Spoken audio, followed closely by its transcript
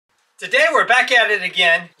Today we're back at it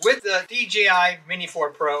again with the DJI Mini 4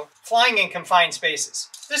 Pro, flying in confined spaces.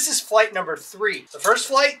 This is flight number 3. The first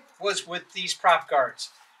flight was with these prop guards,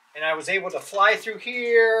 and I was able to fly through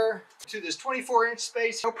here to this 24-inch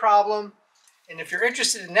space, no problem. And if you're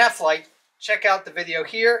interested in that flight, check out the video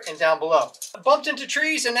here and down below. I bumped into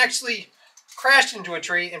trees and actually crashed into a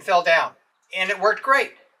tree and fell down, and it worked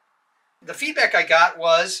great. The feedback I got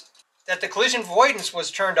was that the collision avoidance was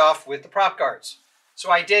turned off with the prop guards. So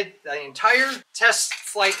I did the entire test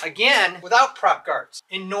flight again without prop guards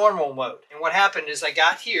in normal mode. And what happened is I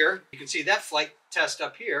got here, you can see that flight test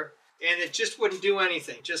up here, and it just wouldn't do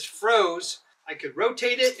anything, just froze. I could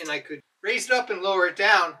rotate it and I could raise it up and lower it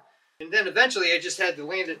down. And then eventually I just had to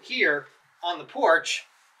land it here on the porch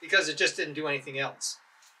because it just didn't do anything else.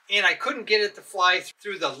 And I couldn't get it to fly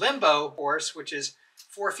through the limbo course, which is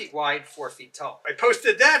 4 feet wide, 4 feet tall. I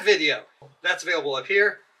posted that video. That's available up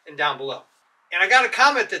here and down below. And I got a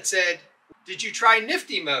comment that said, "Did you try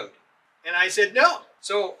NIFTY mode?" And I said, no.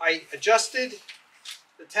 So I adjusted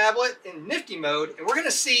the tablet in NIFTY mode, and we're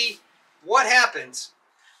gonna see what happens.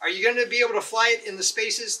 Are you gonna be able to fly it in the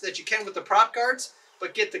spaces that you can with the prop guards,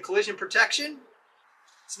 but get the collision protection?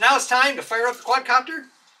 So now it's time to fire up the quadcopter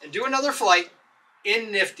and do another flight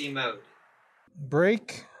in NIFTY mode.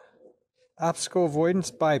 Brake, obstacle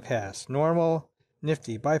avoidance bypass, normal,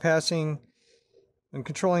 NIFTY, bypassing. When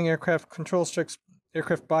controlling aircraft, control sticks,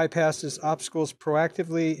 aircraft bypasses obstacles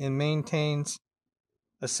proactively and maintains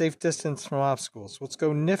a safe distance from obstacles. Let's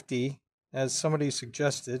go NIFTY, as somebody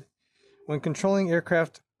suggested. When controlling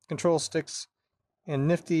aircraft, control sticks and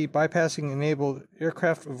NIFTY bypassing enabled,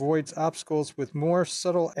 aircraft avoids obstacles with more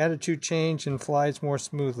subtle attitude change and flies more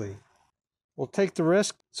smoothly. We'll take the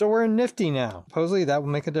risk. So we're in NIFTY now. Supposedly that will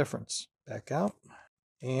make a difference. Back out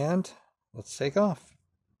and let's take off.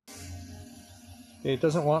 Okay, it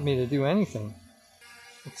doesn't want me to do anything.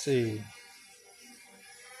 Let's see.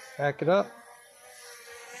 Back it up.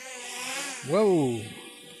 Whoa.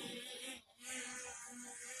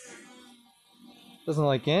 Doesn't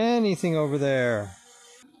like anything over there.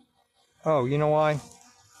 Oh, you know why?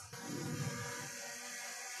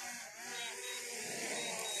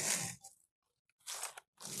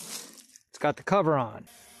 It's got the cover on.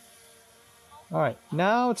 Alright,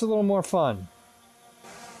 now it's a little more fun.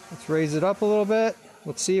 Let's raise it up a little bit.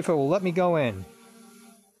 Let's see if it will let me go in.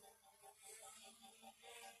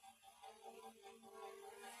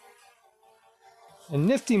 In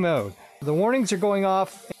NIFTY mode, the warnings are going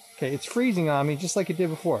off. Okay, it's freezing on me just like it did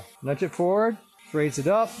before. Nudge it forward, raise it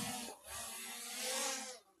up.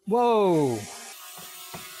 Whoa!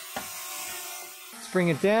 Let's bring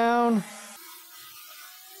it down.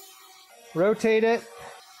 Rotate it.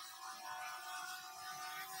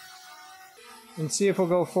 And see if we'll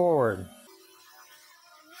go forward.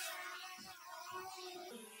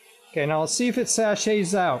 Okay, now let's see if it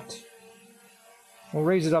sachets out. We'll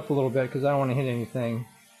raise it up a little bit because I don't want to hit anything.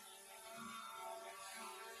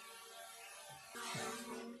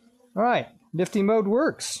 Alright, NIFTY mode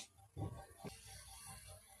works.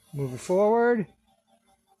 Move it forward.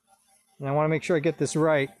 And I want to make sure I get this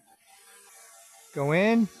right. Go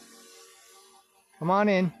in. Come on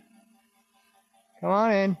in. Come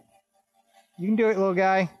on in. You can do it, little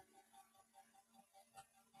guy.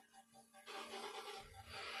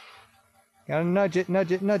 Gotta nudge it,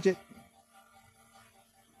 nudge it, nudge it.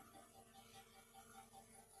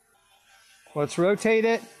 Let's rotate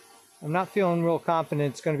it. I'm not feeling real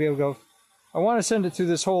confident it's going to be able to go. I want to send it through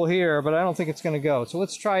this hole here, but I don't think it's going to go. So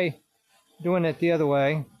let's try doing it the other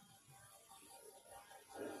way.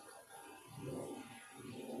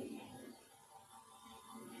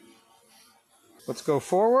 Let's go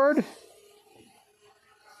forward.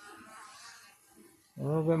 A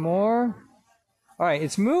little bit more. All right,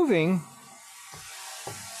 it's moving.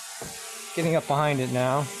 Getting up behind it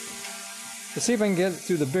now. Let's see if I can get it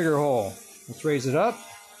through the bigger hole. Let's raise it up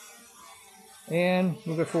and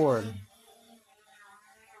move it forward.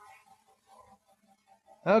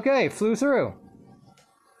 Okay, flew through.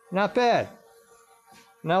 Not bad.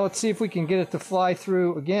 Now let's see if we can get it to fly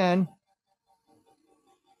through again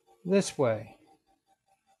this way.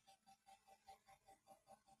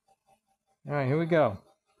 All right, here we go.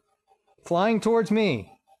 Flying towards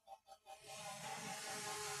me.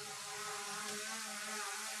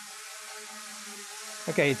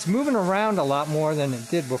 Okay, it's moving around a lot more than it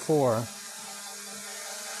did before.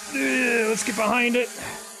 Let's get behind it.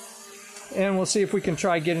 And we'll see if we can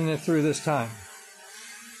try getting it through this time.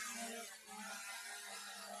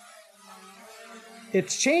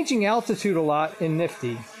 It's changing altitude a lot in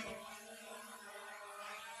NIFTY.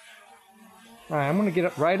 All right, I'm going to get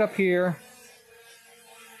it right up here.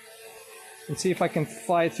 and see if I can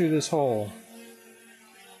fly through this hole.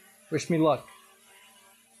 Wish me luck.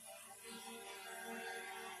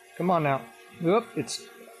 Come on now. Whoop, it's,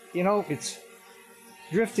 you know, it's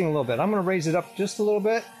drifting a little bit. I'm going to raise it up just a little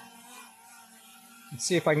bit and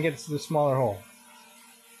see if I can get it to the smaller hole.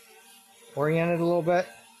 Orient it a little bit.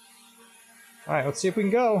 All right, let's see if we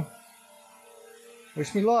can go.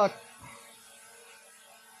 Wish me luck.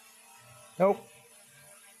 Nope.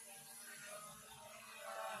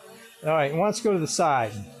 All right, let's go to the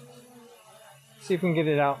side. See if we can get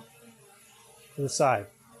it out to the side.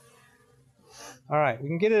 All right, we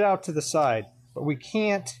can get it out to the side, but we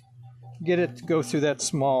can't get it to go through that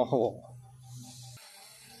small hole.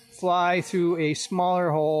 Fly through a smaller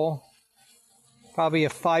hole, probably a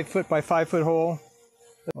 5 foot by 5 foot hole.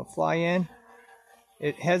 I'll fly in.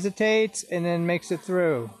 It hesitates and then makes it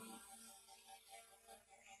through.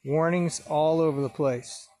 Warnings all over the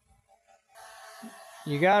place.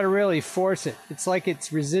 You gotta really force it. It's like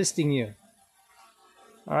it's resisting you.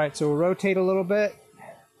 All right, so we'll rotate a little bit.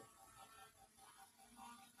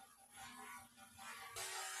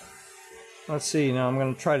 Let's see, now I'm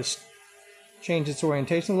gonna try to change its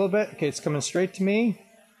orientation a little bit. Okay, it's coming straight to me.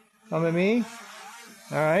 Come at me.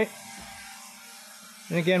 All right.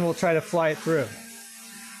 And again, we'll try to fly it through.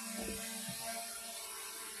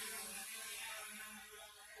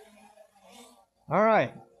 All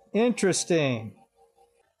right, interesting.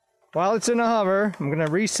 While it's in a hover, I'm going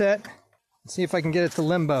to reset and see if I can get it to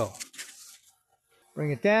limbo.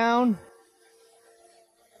 Bring it down.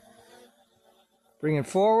 Bring it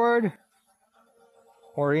forward.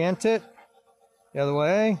 Orient it the other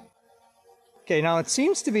way. Okay, now it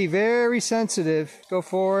seems to be very sensitive. Go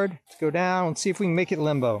forward, go down, and see if we can make it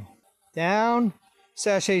limbo. Down,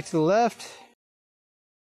 sashay to the left.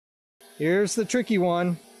 Here's the tricky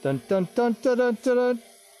one. Dun dun dun dun dun dun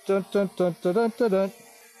dun dun dun dun dun dun dun.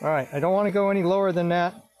 All right, I don't want to go any lower than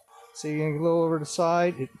that. So you can go over to the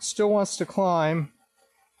side. It still wants to climb,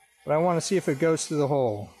 but I want to see if it goes through the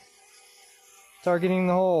hole. Targeting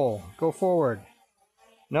the hole. Go forward.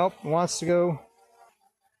 Nope, it wants to go.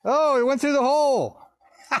 Oh, it went through the hole.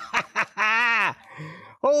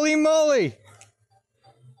 Holy moly!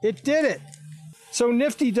 It did it. So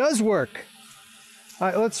Nifty does work. All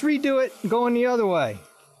right, let's redo it going the other way.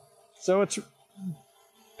 So it's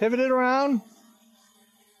pivoted around.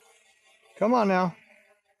 Come on now.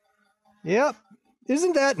 Yep.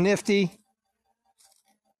 Isn't that nifty?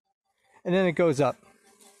 And then it goes up.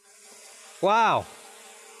 Wow.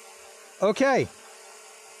 Okay.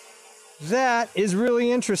 That is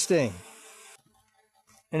really interesting.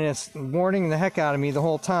 And it's warning the heck out of me the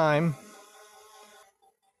whole time.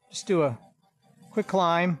 Just do a quick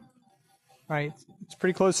climb. All right, it's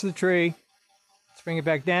pretty close to the tree. Let's bring it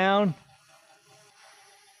back down.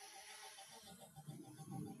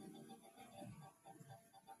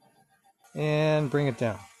 And bring it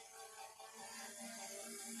down.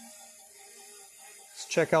 Let's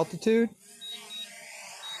check altitude.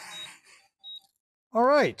 All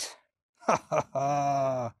right.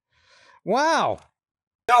 Wow.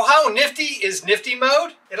 So how nifty is nifty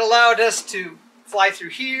mode? It allowed us to fly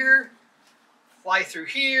through here,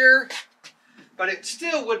 but it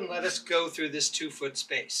still wouldn't let us go through this 2-foot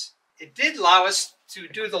space. It did allow us to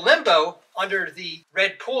do the limbo under the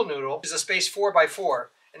red pool noodle, which is a space 4x4,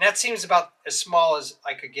 and that seems about as small as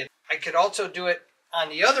I could get. I could also do it on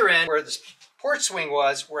the other end where the port swing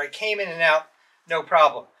was, where I came in and out, no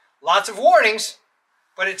problem. Lots of warnings,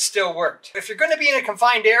 but it still worked. If you're going to be in a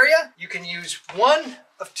confined area, you can use one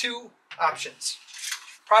of two options.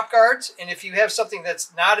 Prop guards, and if you have something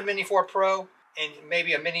that's not a Mini 4 Pro, and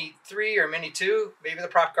maybe a Mini 3 or Mini 2, maybe the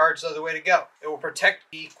prop guard's the way to go. It will protect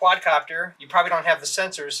the quadcopter. You probably don't have the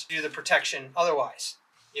sensors to do the protection otherwise.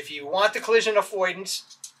 If you want the collision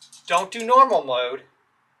avoidance, don't do normal mode,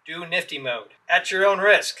 do nifty mode. At your own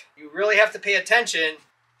risk. You really have to pay attention.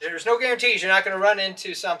 There's no guarantees you're not going to run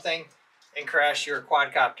into something and crash your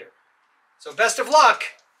quadcopter. So best of luck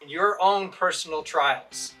in your own personal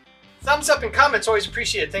trials. Thumbs up and comments, always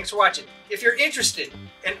appreciated. Thanks for watching. If you're interested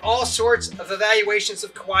in all sorts of evaluations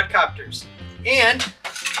of quadcopters and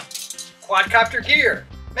quadcopter gear,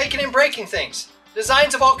 making and breaking things,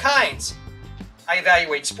 designs of all kinds, I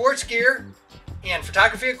evaluate sports gear and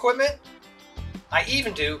photography equipment. I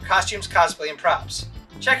even do costumes, cosplay, and props.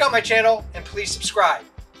 Check out my channel and please subscribe,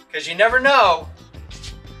 because you never know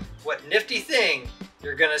what nifty thing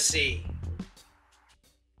you're gonna see.